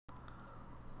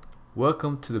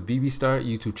Welcome to the BB Star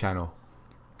YouTube channel.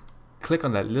 Click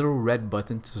on that little red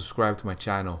button to subscribe to my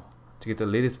channel to get the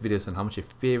latest videos on how much your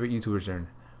favorite YouTubers earn.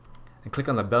 And click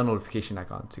on the bell notification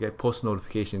icon to get post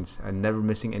notifications and never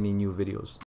missing any new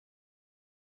videos.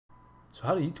 So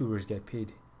how do YouTubers get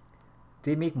paid?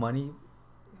 They make money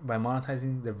by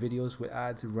monetizing their videos with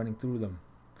ads running through them.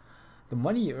 The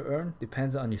money you earn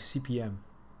depends on your CPM.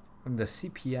 And the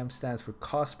CPM stands for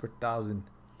cost per thousand.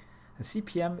 And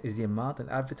CPM is the amount an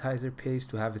advertiser pays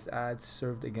to have his ads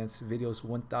served against videos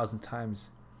 1,000 times.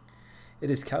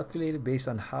 It is calculated based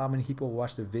on how many people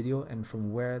watch the video and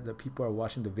from where the people are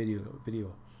watching the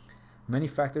video. Many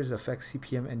factors affect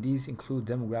CPM, and these include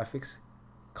demographics,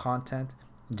 content,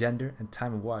 gender, and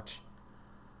time of watch.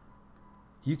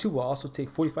 YouTube will also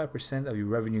take 45% of your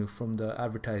revenue from the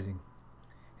advertising.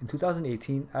 In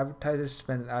 2018, advertisers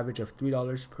spent an average of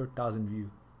 $3 per thousand views.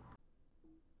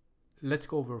 Let's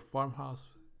go over Farmhouse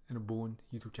and a Boone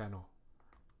YouTube channel.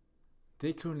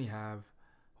 They currently have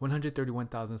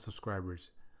 131,000 subscribers.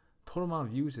 Total amount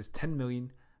of views is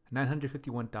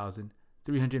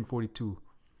 10,951,342.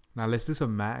 Now let's do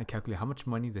some math and calculate how much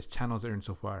money this channel has earned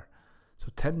so far. So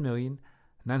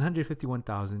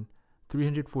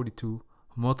 10,951,342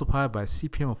 multiplied by a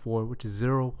CPM of 4, which is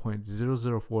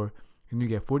 0.004, and you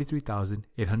get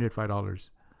 $43,805.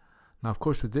 Now, of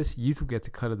course, with this, YouTube gets a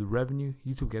cut of the revenue.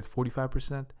 YouTube gets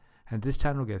 45%, and this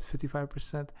channel gets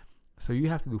 55%. So you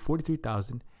have to do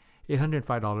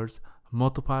 $43,805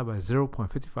 multiplied by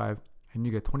 0.55, and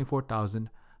you get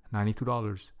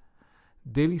 $24,092.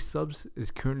 Daily subs is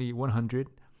currently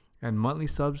 100, and monthly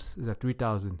subs is at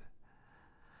 3,000.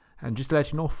 And just to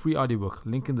let you know, free audiobook,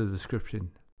 link in the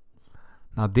description.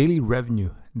 Now, daily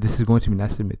revenue, this is going to be an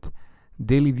estimate.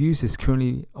 Daily views is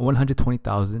currently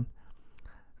 120,000.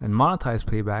 And monetized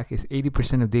playback is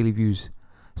 80% of daily views.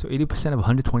 So 80% of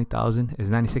 120,000 is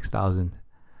 96,000.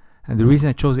 And the reason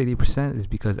I chose 80% is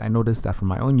because I noticed that for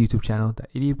my own YouTube channel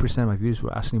that 80% of my views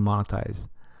were actually monetized.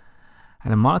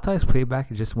 And a monetized playback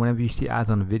is just whenever you see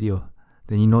ads on a video,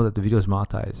 then you know that the video is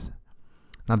monetized.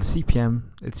 Now the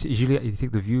CPM, it's usually you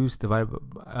take the views divided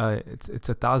by it's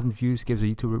 1,000 views gives a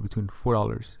YouTuber between $4,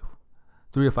 $3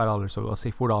 to $5. So I'll say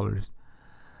 $4.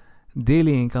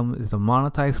 Daily income is the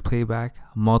monetized playback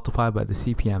multiplied by the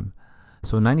CPM.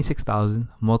 So 96,000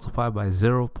 multiplied by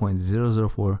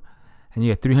 0.004, and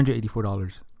you get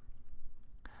 $384.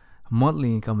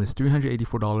 Monthly income is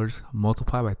 $384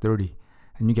 multiplied by 30,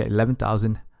 and you get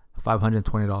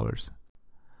 $11,520.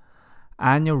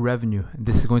 Annual revenue, and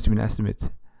this is going to be an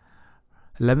estimate,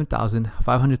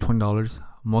 $11,520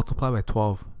 multiplied by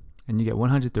 12, and you get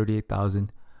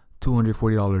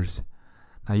 $138,240.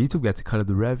 Now YouTube gets a cut of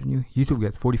the revenue. YouTube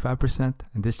gets 45%,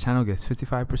 and this channel gets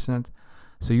 55%.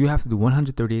 So you have to do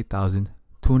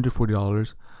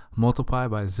 $138,240 multiplied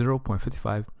by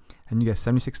 0.55, and you get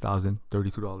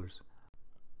 $76,032.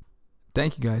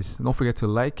 Thank you guys. Don't forget to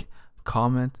like,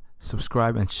 comment,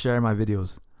 subscribe, and share my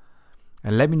videos.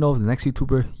 And let me know the next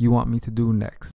YouTuber you want me to do next.